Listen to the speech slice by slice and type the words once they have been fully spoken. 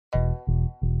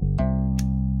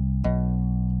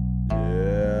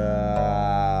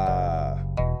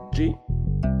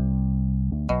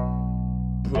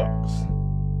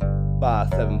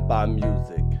575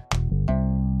 music.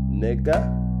 Nigga,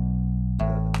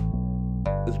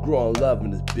 it's growing love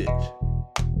in this bitch.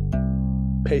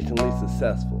 Patiently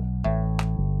successful.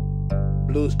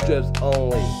 Blue strips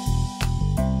only.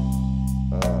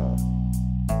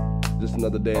 Just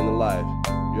another day in the life.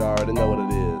 You already know what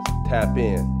it is. Tap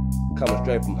in. Coming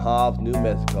straight from Hobbs, New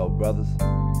Mexico, brothers.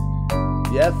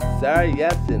 Yes, sir.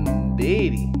 Yes,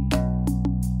 indeedy.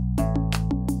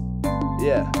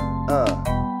 Yeah.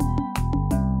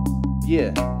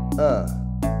 Yeah.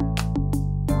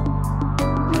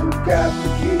 You got to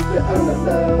keep it on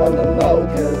the low,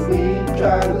 cause we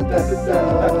tryna step it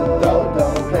down. Don't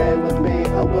play with me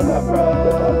or with my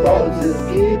bros. Just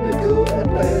keep it cool and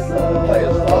play it slow.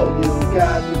 You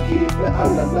got to keep it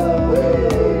on the low,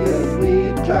 cause we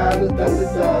tryna step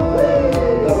it down.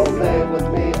 Don't play with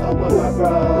me or with my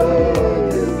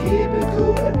bros. Just keep it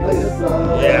cool and play it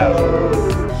slow.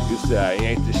 Yeah. You say I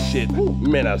ain't the shit.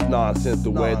 Man, that's nonsense. The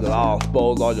way that I'll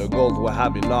expose all your goals will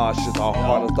have you nauseous. I'll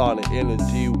harness all the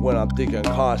energy when I'm thinking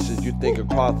conscious. You think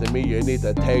crossing me, you need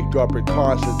to take your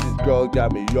precautions. These girls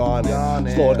got me yawning.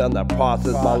 Slow down that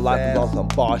process. My life is on some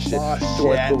boss shit.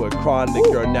 Going through it chronic.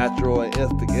 You're natural and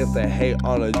instinct. It's a hate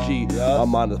on a G.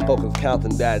 I'm on the focus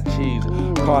counting that cheese.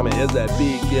 Karma is that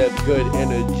B, give good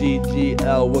energy.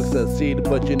 GL will succeed,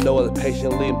 but you know it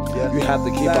patiently. You have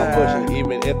to keep on pushing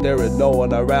even if there is no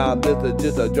one around. This is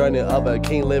just a journey of a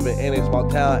king living in a small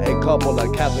town. A couple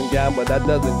of cats and gals, but that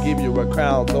doesn't give you a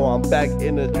crown. So I'm back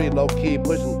in the street, low key,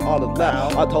 pushing all the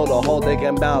loud. I told the whole they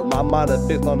can bounce. My mind is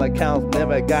fixed on accounts.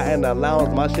 Never got an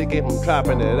allowance. My shit came from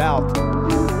trapping it out.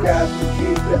 You got to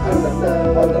keep it on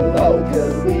the low,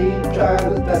 cause we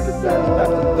tryna step it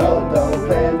down. Don't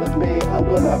play with me or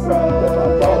with my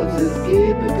bros. Just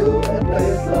keep it cool and play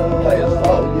it slow.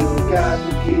 You got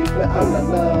to keep it on the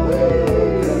low,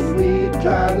 cause we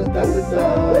tryna step it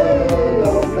down.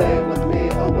 Don't play with me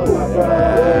or with my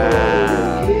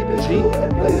bros. Keep it cool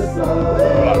and play it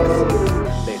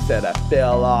slow. They said I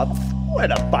fell off. Where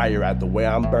the fire at the way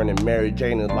I'm burning Mary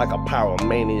Jane is like a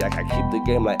pyromaniac. I keep the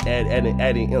game like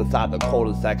Eddie inside the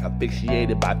cul-de-sac.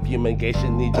 Asphyxiated by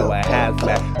fumigation, need you a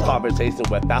hazmat. Conversation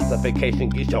with falsification,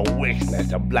 get your wig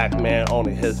snatched. A black man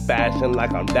owning his fashion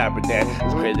like I'm Dapper Dan.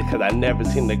 It's crazy cause I never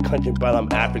seen the country but I'm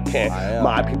African.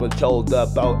 My people chose the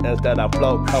boat instead of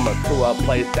float. Coming to a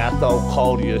place that's so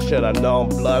cold you should've known.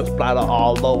 Blood splatter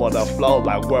all over the floor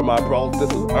like where my bros.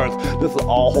 This is earth, this is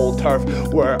all whole turf.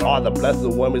 Where are the blessed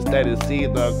women steady see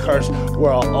the curse,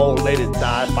 where an old lady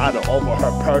died fighting over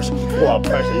her purse, or a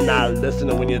person not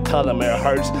listening when you tell them it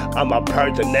hurts. I'm a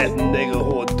person, that nigga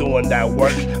who is doing that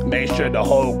work. Make sure the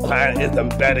whole client is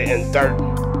embedded in dirt.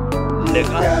 Nigga.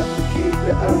 Got to keep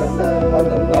it on the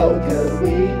low, cause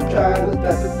we tryna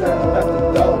step it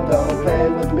down. Don't play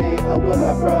with me or with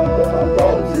my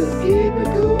bros. Just keep it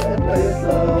cool and play it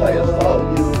slow.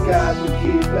 You got to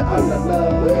keep it on the low,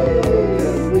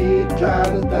 cause we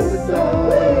tryna step it down.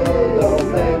 Don't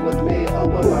play with me or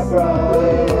with my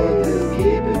bros. Just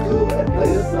keep it cool and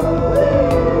play it slow.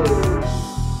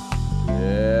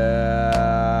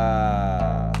 Yeah.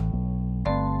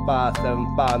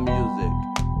 575 music.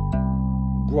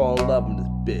 Growing love in this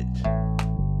bitch.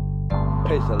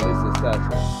 Patiently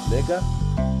successful. Nigga.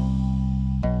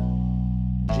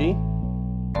 G.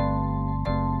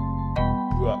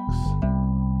 Brooks.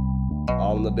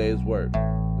 All in the day's work.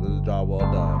 This is a job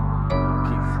well done.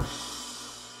 Peace.